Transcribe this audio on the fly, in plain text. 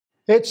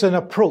It's an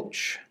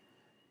approach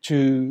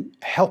to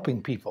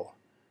helping people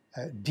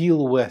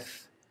deal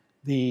with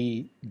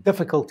the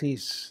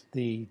difficulties,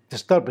 the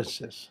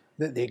disturbances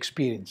that they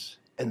experience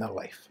in their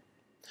life.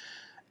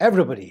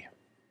 Everybody,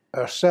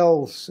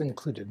 ourselves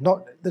included,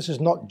 this is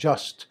not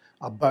just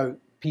about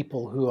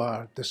people who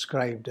are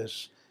described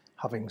as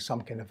having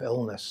some kind of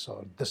illness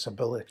or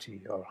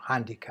disability or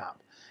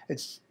handicap.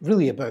 It's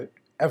really about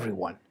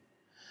everyone.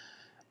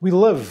 We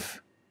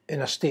live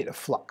in a state of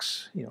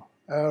flux.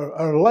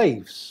 Our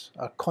lives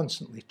are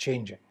constantly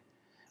changing.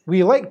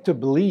 We like to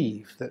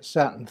believe that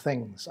certain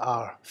things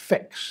are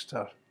fixed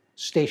or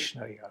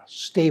stationary or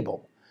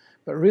stable,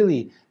 but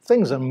really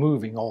things are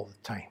moving all the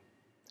time.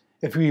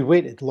 If we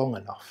waited long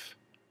enough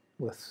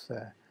with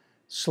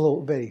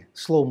very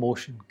slow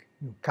motion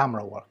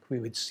camera work, we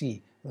would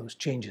see those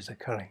changes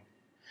occurring.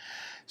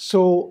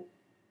 So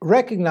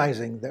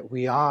recognizing that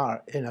we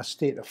are in a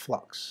state of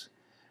flux,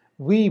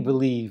 we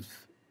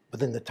believe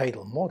within the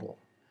Tidal model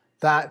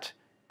that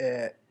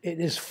it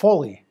is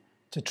folly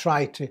to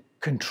try to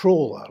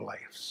control our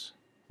lives.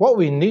 What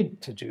we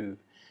need to do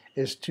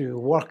is to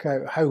work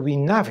out how we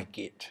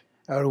navigate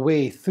our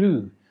way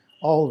through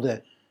all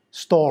the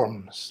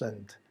storms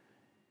and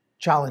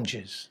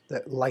challenges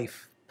that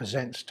life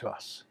presents to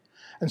us.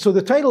 And so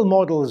the Tidal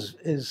model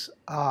is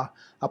a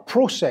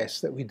process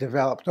that we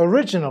developed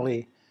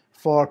originally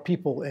for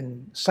people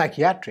in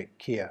psychiatric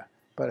care,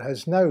 but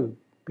has now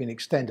been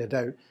extended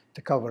out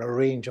to cover a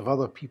range of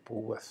other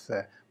people with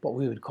what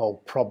we would call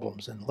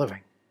problems in living.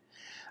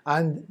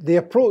 And the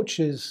approach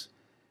is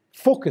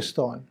focused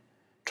on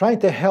trying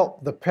to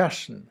help the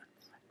person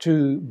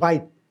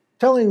by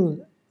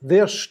telling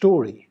their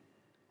story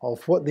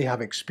of what they have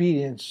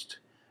experienced,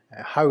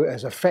 how it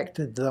has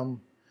affected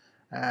them.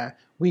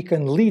 We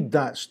can lead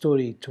that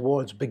story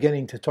towards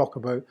beginning to talk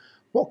about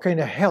what kind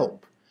of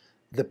help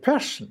the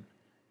person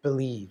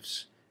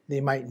believes they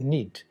might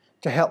need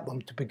to help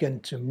them to begin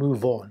to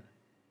move on.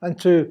 And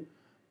to,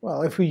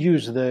 well, if we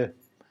use the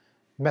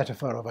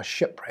metaphor of a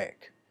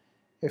shipwreck,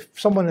 if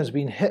someone has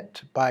been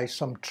hit by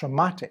some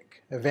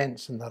traumatic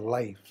events in their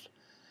lives,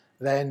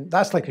 then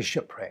that's like a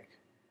shipwreck.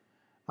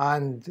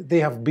 And they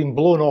have been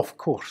blown off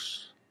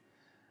course.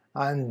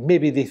 And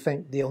maybe they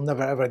think they'll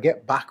never ever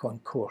get back on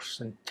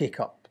course and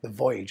take up the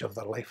voyage of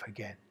their life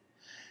again.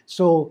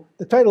 So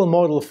the Tidal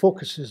model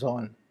focuses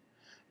on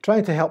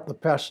trying to help the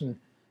person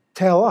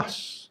tell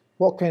us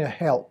what kind of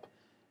help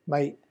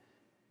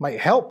might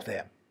help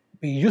them,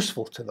 be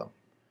useful to them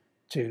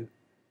to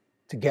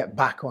get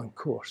back on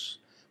course.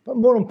 But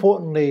more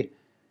importantly,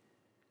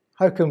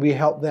 how can we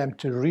help them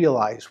to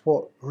realize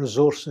what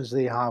resources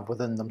they have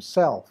within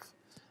themselves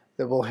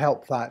that will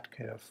help that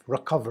kind of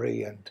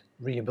recovery and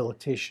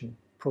rehabilitation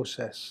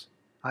process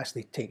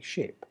actually take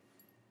shape?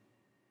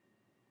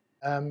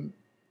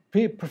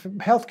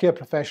 Healthcare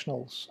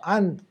professionals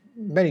and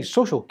many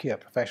social care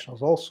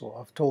professionals also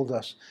have told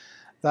us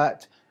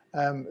that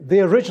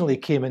they originally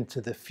came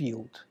into the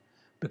field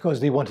because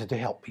they wanted to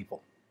help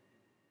people.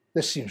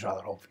 This seems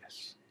rather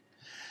obvious.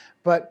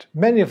 But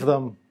many of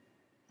them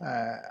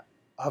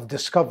have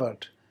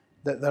discovered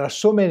that there are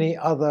so many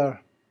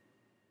other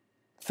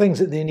things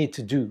that they need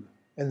to do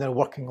in their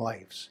working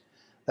lives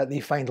that they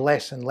find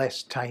less and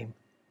less time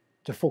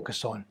to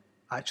focus on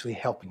actually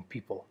helping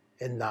people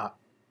in that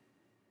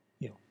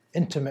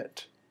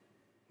intimate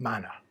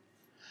manner.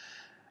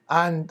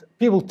 And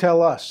people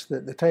tell us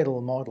that the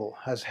Tidal model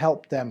has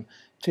helped them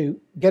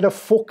to get a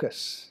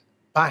focus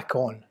back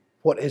on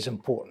what is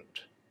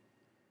important.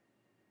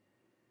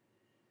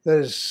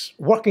 There's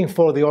working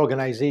for the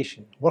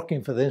organization,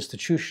 working for the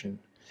institution,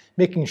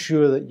 making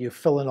sure that you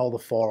fill in all the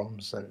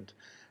forms and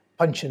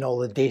punch in all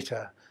the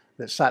data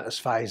that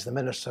satisfies the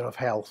Minister of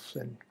Health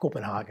in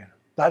Copenhagen.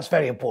 That's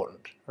very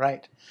important,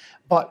 right?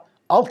 But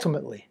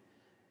ultimately,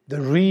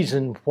 the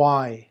reason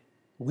why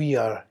we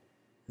are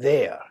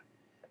there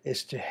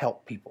is to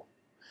help people.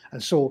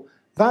 And so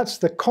that's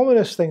the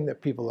commonest thing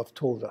that people have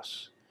told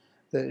us,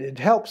 that it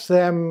helps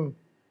them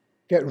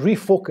get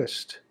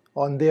refocused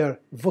on their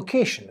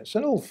vocation. It's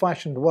an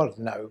old-fashioned word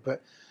now,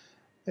 but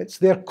it's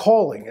their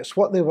calling. It's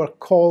what they were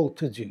called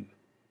to do.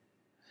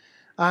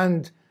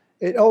 And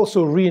it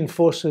also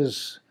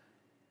reinforces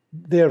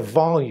their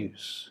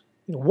values.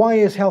 Why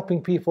is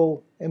helping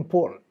people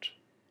important?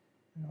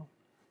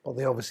 Well,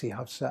 they obviously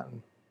have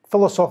certain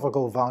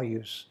philosophical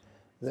values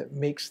that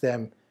makes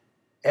them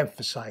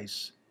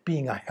emphasize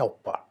being a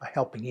helper, a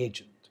helping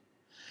agent.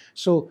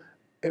 So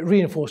it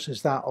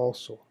reinforces that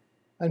also.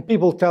 And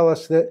people tell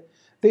us that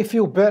they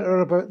feel better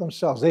about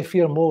themselves. They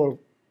feel more,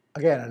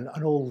 again,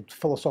 an old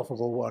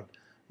philosophical word,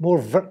 more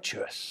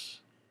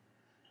virtuous.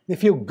 They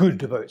feel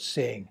good about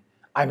saying,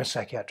 I'm a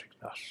psychiatric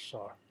nurse,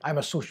 or I'm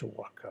a social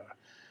worker,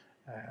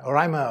 or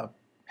I'm a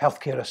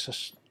healthcare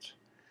assistant.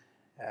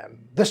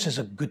 This is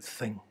a good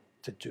thing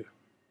to do.